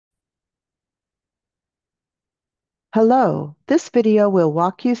Hello, this video will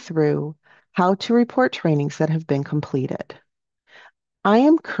walk you through how to report trainings that have been completed. I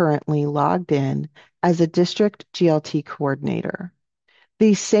am currently logged in as a district GLT coordinator.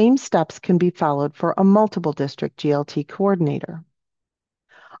 These same steps can be followed for a multiple district GLT coordinator.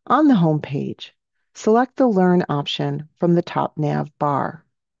 On the home page, select the Learn option from the top nav bar.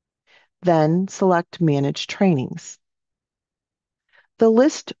 Then select Manage Trainings. The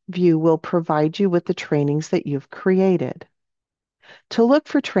list view will provide you with the trainings that you've created. To look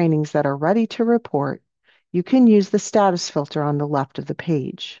for trainings that are ready to report, you can use the status filter on the left of the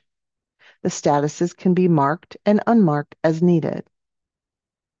page. The statuses can be marked and unmarked as needed.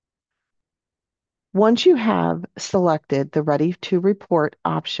 Once you have selected the Ready to Report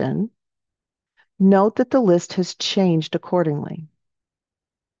option, note that the list has changed accordingly.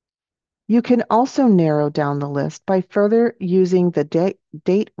 You can also narrow down the list by further using the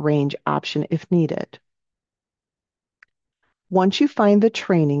date range option if needed. Once you find the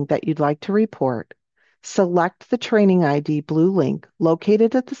training that you'd like to report, select the training ID blue link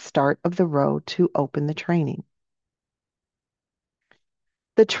located at the start of the row to open the training.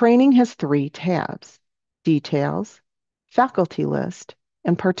 The training has three tabs: Details, Faculty List,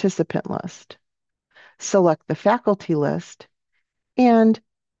 and Participant List. Select the faculty list and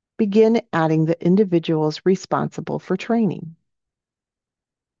begin adding the individuals responsible for training.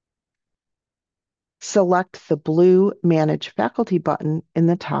 Select the blue Manage Faculty button in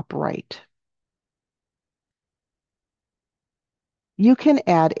the top right. You can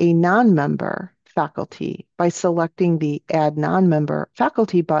add a non-member faculty by selecting the Add Non-Member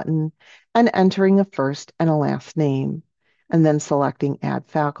Faculty button and entering a first and a last name, and then selecting Add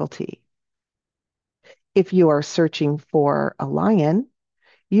Faculty. If you are searching for a lion,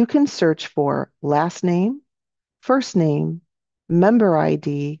 you can search for last name, first name, member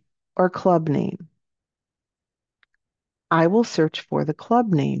ID, or club name. I will search for the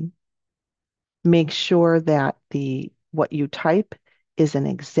club name. Make sure that what you type is an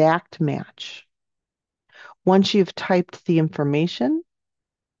exact match. Once you've typed the information,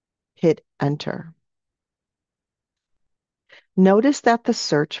 hit enter. Notice that the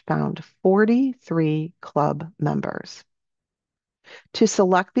search found 43 club members. To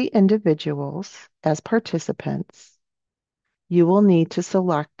select the individuals as participants, you will need to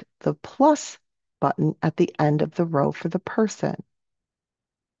select the plus button at the end of the row for the person.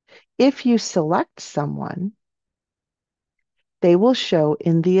 If you select someone, they will show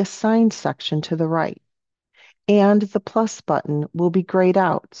in the assigned section to the right, and the plus button will be grayed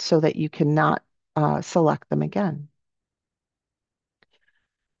out so that you cannot select them again.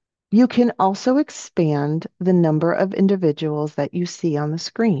 You can also expand the number of individuals that you see on the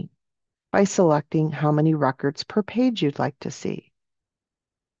screen by selecting how many records per page you'd like to see.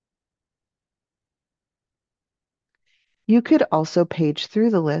 You could also page through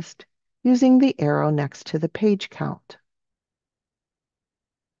the list using the arrow next to the page count.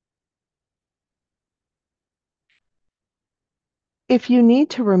 If you need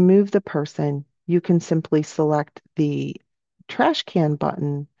to remove the person, you can simply select the trash can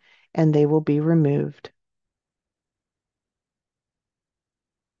button and they will be removed.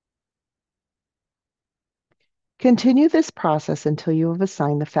 Continue this process until you have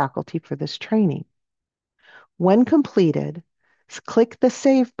assigned the faculty for this training. When completed, click the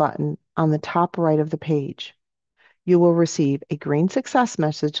Save button on the top right of the page. You will receive a green success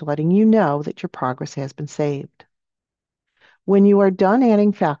message letting you know that your progress has been saved. When you are done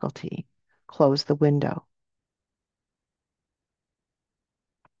adding faculty, close the window.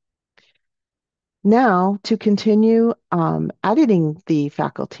 Now, to continue editing the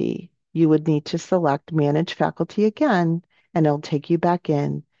faculty, you would need to select Manage Faculty again, and it'll take you back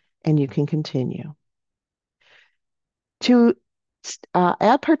in, and you can continue. To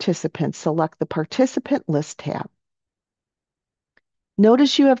add participants, select the Participant List tab.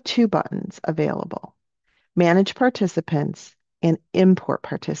 Notice you have two buttons available: Manage Participants and Import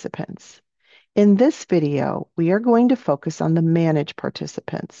Participants. In this video, we are going to focus on the Manage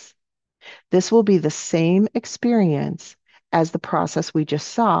Participants. This will be the same experience as the process we just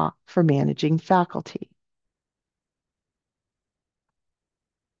saw for managing faculty.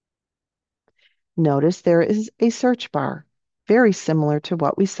 Notice there is a search bar, very similar to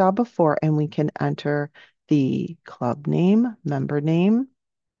what we saw before, and we can enter the club name,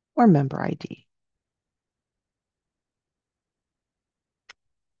 or member ID.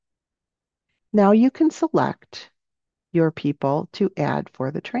 Now you can select your people to add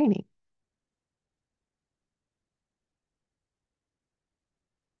for the training.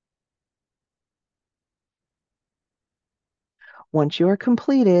 Once you are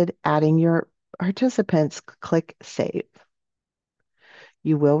completed adding your participants, click Save.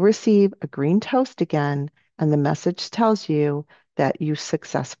 You will receive a green toast again, and the message tells you that you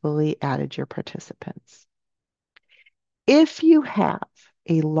successfully added your participants. If you have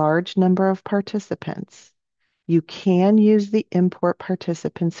a large number of participants, you can use the Import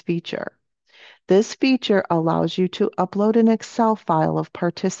Participants feature. This feature allows you to upload an Excel file of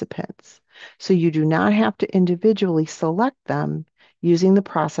participants, so you do not have to individually select them using the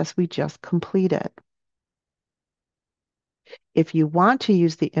process we just completed. If you want to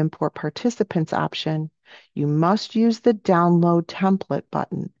use the Import Participants option, you must use the Download Template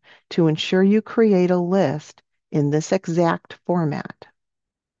button to ensure you create a list in this exact format.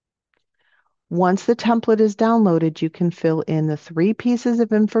 Once the template is downloaded, you can fill in the 3 pieces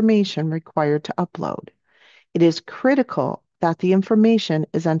of information required to upload. It is critical that the information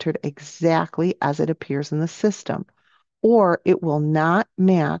is entered exactly as it appears in the system, or it will not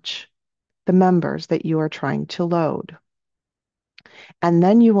match the members that you are trying to load. And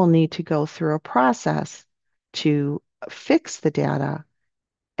then you will need to go through a process to fix the data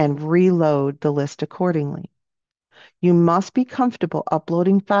and reload the list accordingly. You must be comfortable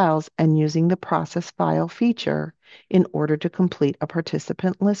uploading files and using the Process File feature in order to complete a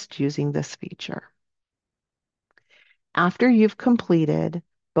participant list using this feature. After you've completed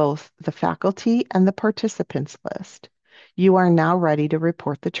both the faculty and the participants list, you are now ready to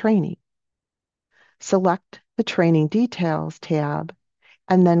report the training. Select the Training Details tab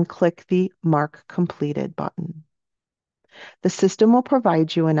and then click the Mark Completed button. The system will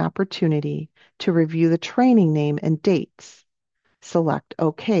provide you an opportunity to review the training name and dates. Select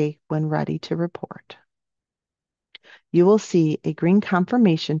OK when ready to report. You will see a green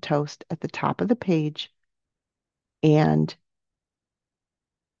confirmation toast at the top of the page, and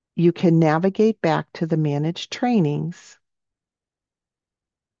you can navigate back to the Manage Trainings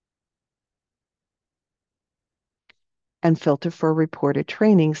and filter for reported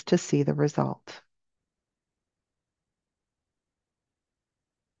trainings to see the result.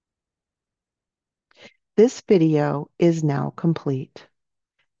 This video is now complete.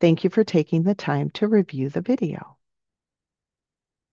 Thank you for taking the time to review the video.